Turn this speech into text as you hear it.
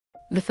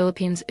The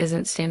Philippines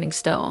isn't standing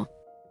still.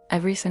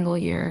 Every single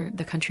year,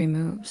 the country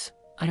moves.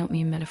 I don't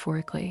mean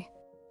metaphorically.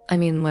 I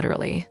mean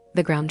literally.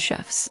 The ground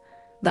shifts.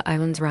 The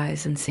islands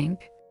rise and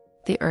sink.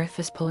 The earth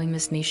is pulling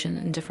this nation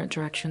in different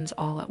directions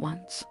all at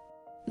once.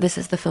 This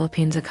is the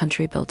Philippines, a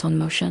country built on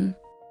motion.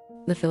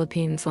 The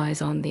Philippines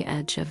lies on the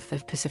edge of the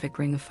Pacific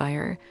Ring of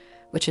Fire,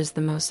 which is the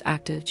most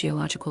active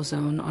geological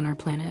zone on our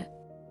planet.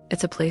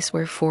 It's a place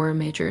where four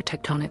major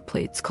tectonic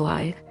plates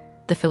collide: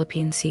 the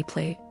Philippine Sea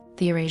Plate,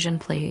 the Eurasian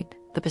Plate,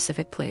 the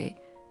Pacific Plate,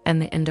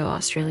 and the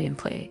Indo-Australian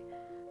Plate.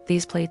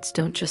 These plates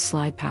don't just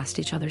slide past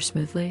each other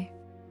smoothly.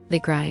 They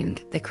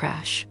grind, they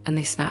crash, and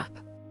they snap.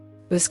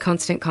 This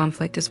constant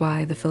conflict is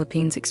why the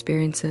Philippines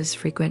experiences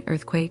frequent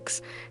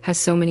earthquakes, has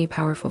so many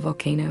powerful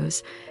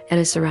volcanoes, and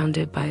is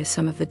surrounded by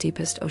some of the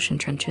deepest ocean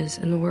trenches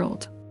in the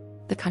world.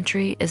 The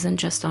country isn't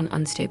just on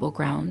unstable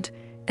ground,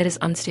 it is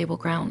unstable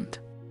ground.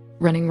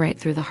 Running right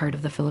through the heart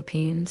of the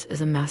Philippines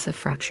is a massive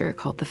fracture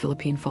called the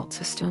Philippine Fault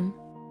System.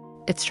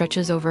 It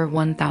stretches over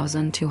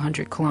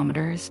 1,200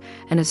 kilometers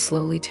and is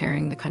slowly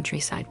tearing the country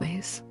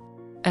sideways.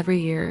 Every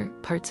year,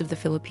 parts of the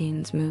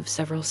Philippines move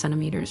several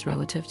centimeters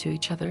relative to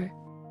each other.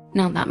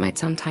 Now that might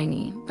sound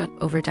tiny, but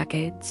over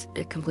decades,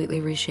 it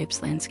completely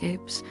reshapes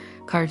landscapes,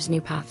 carves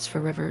new paths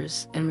for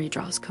rivers, and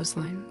redraws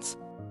coastlines.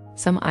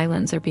 Some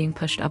islands are being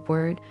pushed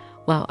upward,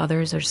 while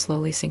others are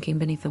slowly sinking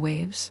beneath the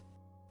waves.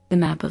 The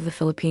map of the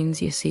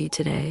Philippines you see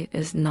today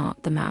is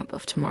not the map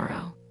of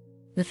tomorrow.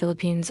 The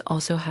Philippines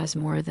also has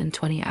more than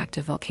 20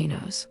 active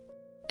volcanoes.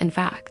 In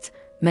fact,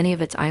 many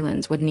of its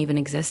islands wouldn't even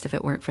exist if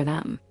it weren't for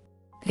them.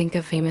 Think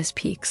of famous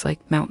peaks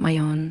like Mount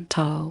Mayon,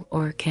 Taal,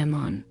 or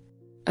Canmon.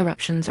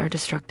 Eruptions are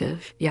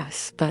destructive,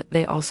 yes, but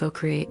they also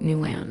create new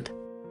land.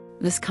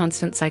 This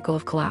constant cycle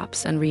of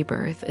collapse and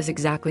rebirth is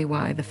exactly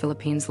why the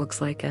Philippines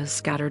looks like a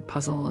scattered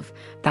puzzle of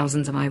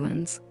thousands of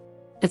islands.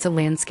 It's a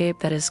landscape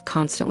that is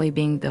constantly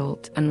being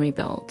built and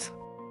rebuilt.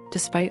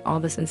 Despite all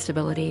this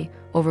instability,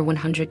 over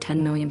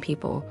 110 million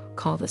people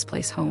call this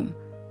place home.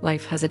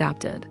 Life has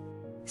adapted.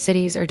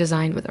 Cities are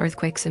designed with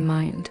earthquakes in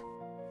mind.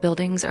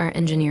 Buildings are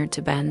engineered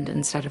to bend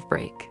instead of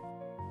break.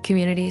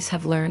 Communities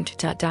have learned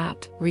to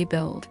adapt,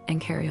 rebuild,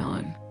 and carry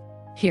on.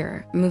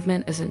 Here,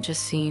 movement isn't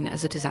just seen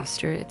as a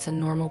disaster, it's a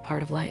normal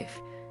part of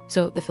life.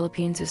 So the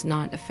Philippines is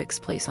not a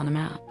fixed place on a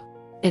map.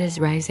 It is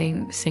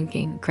rising,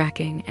 sinking,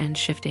 cracking, and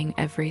shifting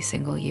every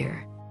single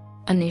year.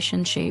 A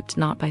nation shaped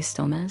not by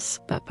stillness,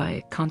 but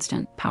by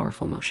constant,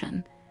 powerful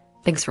motion.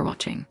 Thanks for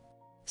watching.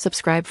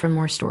 Subscribe for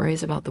more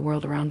stories about the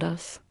world around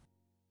us.